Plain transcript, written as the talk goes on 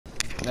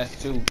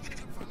That's two.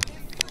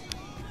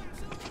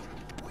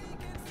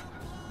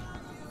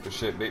 Good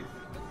shit, babe.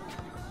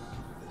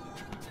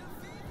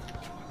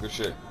 Good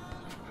shit.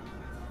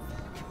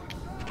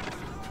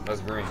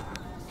 That's green.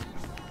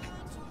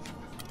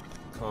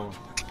 Come.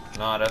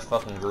 Nah, that's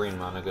fucking green,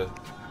 my nigga.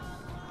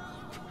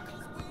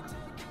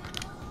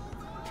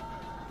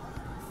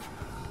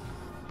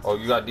 Oh,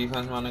 you got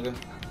defense, my nigga?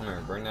 Come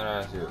here, bring that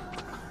ass here.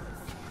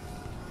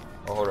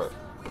 Oh, hold up.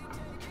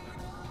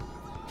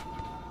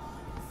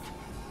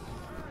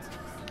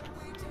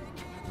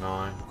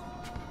 Nine.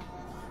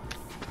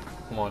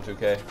 Come on,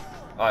 2K.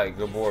 Alright,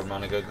 good board, my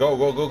nigga. Go,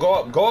 go, go, go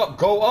up, go up,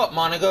 go up,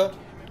 my nigga.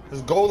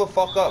 Just go the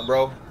fuck up,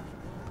 bro.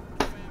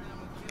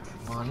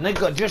 My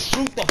nigga, just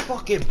shoot the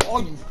fucking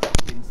ball, you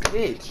fucking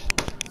bitch.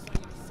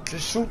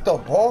 Just shoot the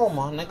ball,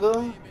 my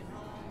nigga.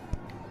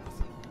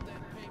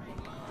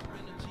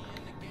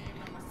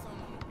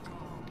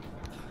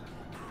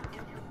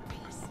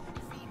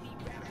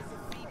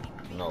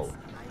 No.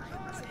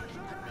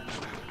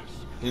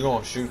 You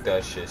gonna shoot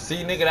that shit. See,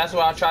 nigga, that's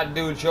what I tried to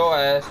do with your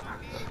ass.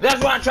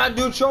 That's what I tried to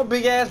do with your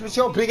big ass, but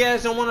your big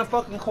ass don't wanna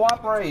fucking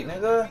cooperate,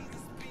 nigga.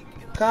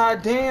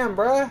 God damn,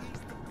 bruh.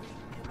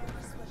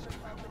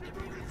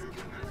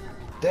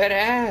 Dead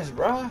ass,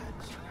 bruh.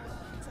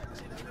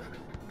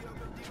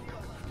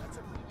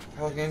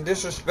 Fucking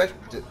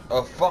disrespect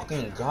a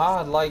fucking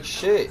god like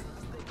shit.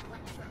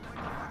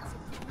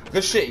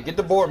 Good shit. Get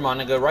the board, my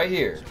nigga, right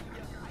here.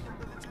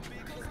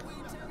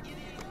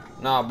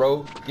 Nah,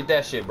 bro. Get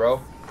that shit,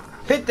 bro.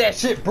 Hit that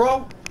shit,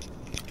 bro.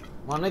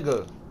 My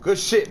nigga. Good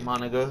shit, my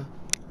nigga.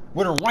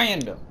 With a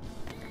random.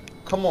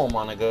 Come on,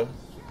 my nigga.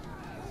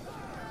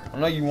 I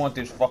know you want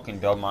this fucking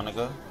dub, my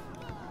nigga.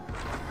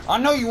 I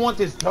know you want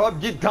this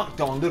dub. Get dunked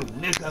on, little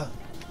nigga.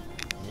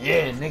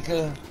 Yeah,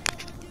 nigga.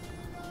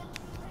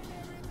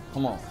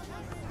 Come on.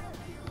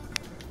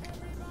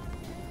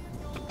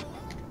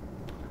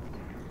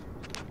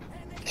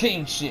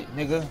 King shit,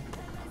 nigga.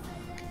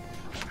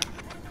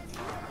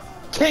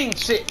 King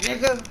shit,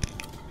 nigga.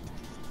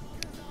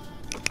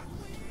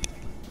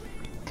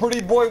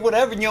 Pretty boy,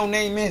 whatever your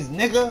name is,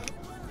 nigga.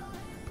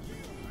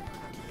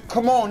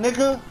 Come on,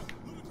 nigga.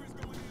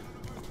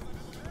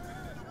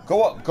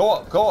 Go up, go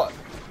up, go up.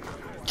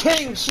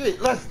 King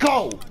shit, let's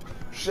go.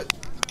 Shit.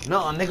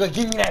 Nah, nigga,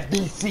 give me that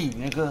BC,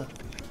 nigga.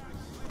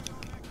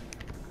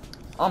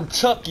 I'm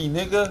Chucky,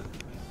 nigga.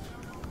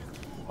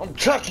 I'm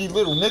Chucky,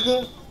 little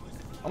nigga.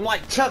 I'm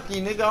like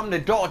Chucky, nigga. I'm the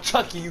dog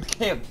Chucky. You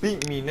can't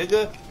beat me,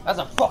 nigga. That's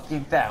a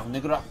fucking foul,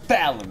 nigga. That's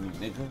fouling me,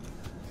 nigga.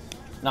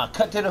 Nah,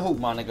 cut to the hoop,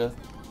 my nigga.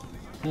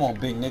 Come on,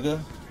 big nigga.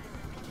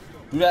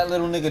 Do that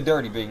little nigga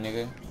dirty, big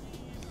nigga.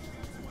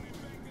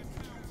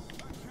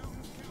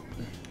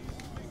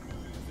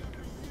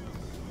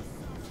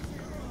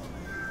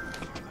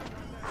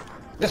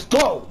 Let's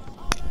go!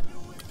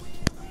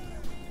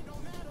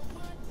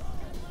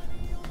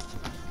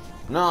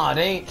 Nah,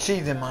 they ain't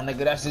cheating, my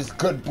nigga. That's just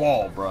good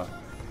ball, bro.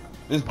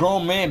 This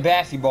grown man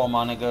basketball,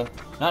 my nigga.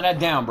 Not that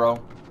down, bro.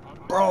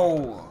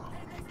 Bro.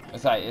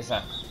 It's alright, it's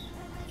alright.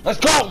 Let's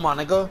go, my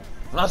nigga.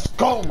 Let's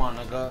go, my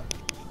nigga.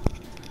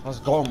 Let's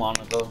go, my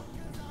nigga.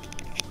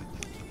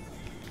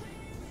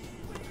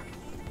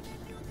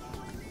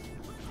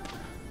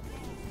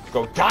 Let's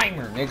go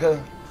dimer,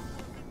 nigga.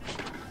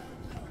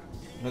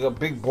 Nigga,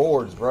 big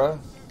boards, bruh.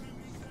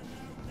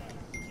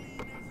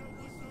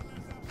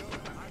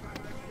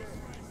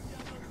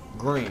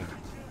 Green.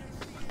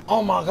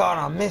 Oh my god,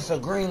 I missed a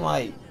green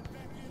light.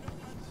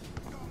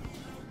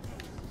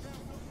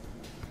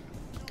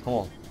 Come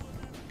on.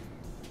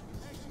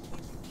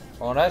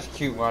 Oh, that's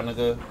cute, my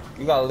nigga.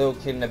 You got a little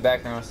kid in the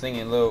background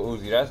singing Lil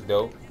Uzi. That's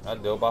dope. That's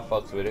dope. I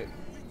fucks with it.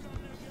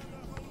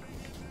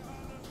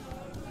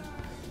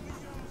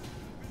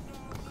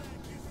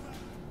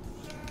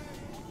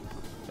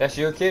 That's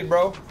your kid,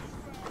 bro?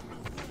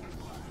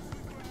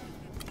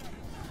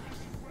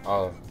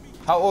 Oh.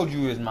 How old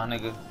you is, my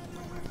nigga?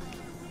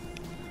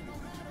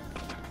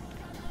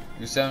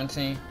 You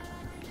 17?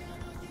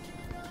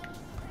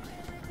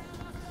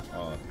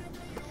 Oh.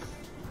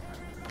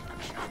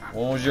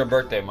 When was your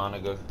birthday, my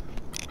nigga?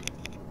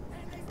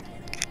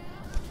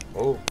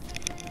 Oh.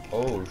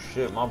 Oh,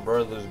 shit. My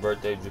brother's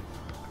birthday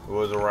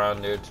was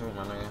around there, too,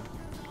 my nigga.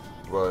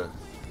 But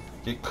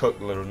get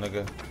cooked, little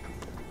nigga.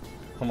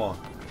 Come on.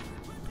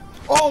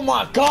 Oh,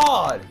 my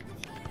God.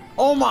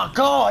 Oh, my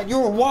God. You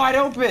were wide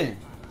open.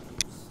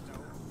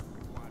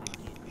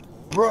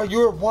 Bro, you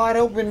were wide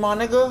open, my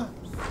nigga.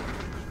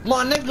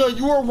 My nigga,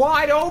 you were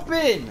wide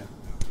open.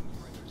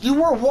 You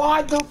were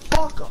wide the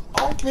fuck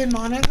open,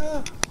 my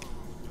nigga.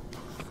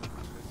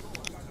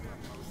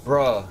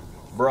 Bruh,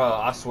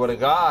 I swear to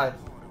God.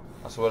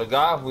 I swear to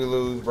God if we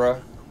lose,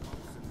 bruh.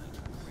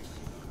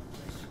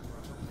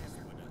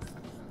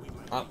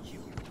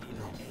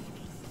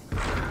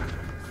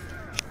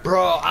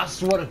 Bro, I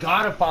swear to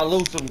God if I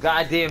lose some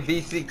goddamn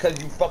VC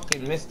because you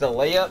fucking missed the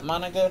layup, my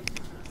nigga.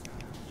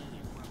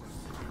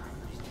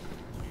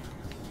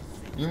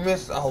 You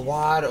missed a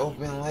wide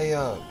open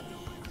layup.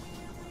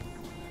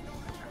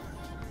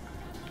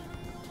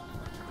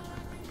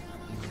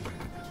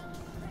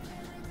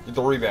 Get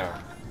the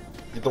rebound.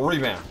 Get the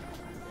rebound.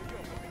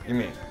 Give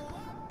me it.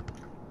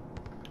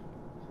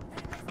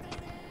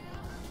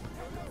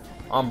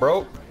 I'm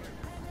broke.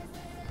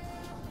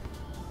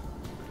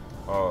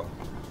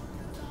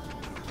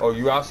 Oh,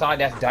 you outside?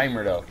 That's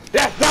Dimer though.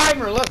 That's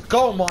Dimer. Let's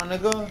go, my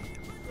nigga.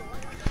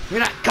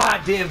 You're not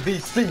goddamn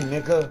VC,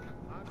 nigga.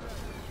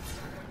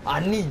 I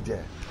need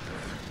that.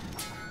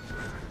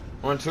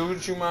 Run twos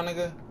with you, my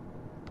nigga?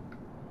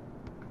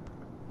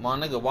 My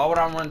nigga, why would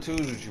I run twos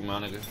with you, my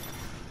nigga?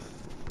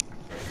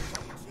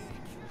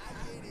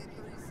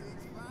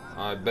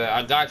 I bet.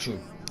 I got you.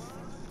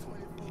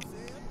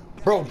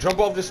 Bro, jump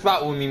off the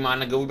spot with me, my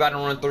nigga. We about to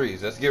run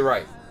threes. Let's get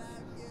right.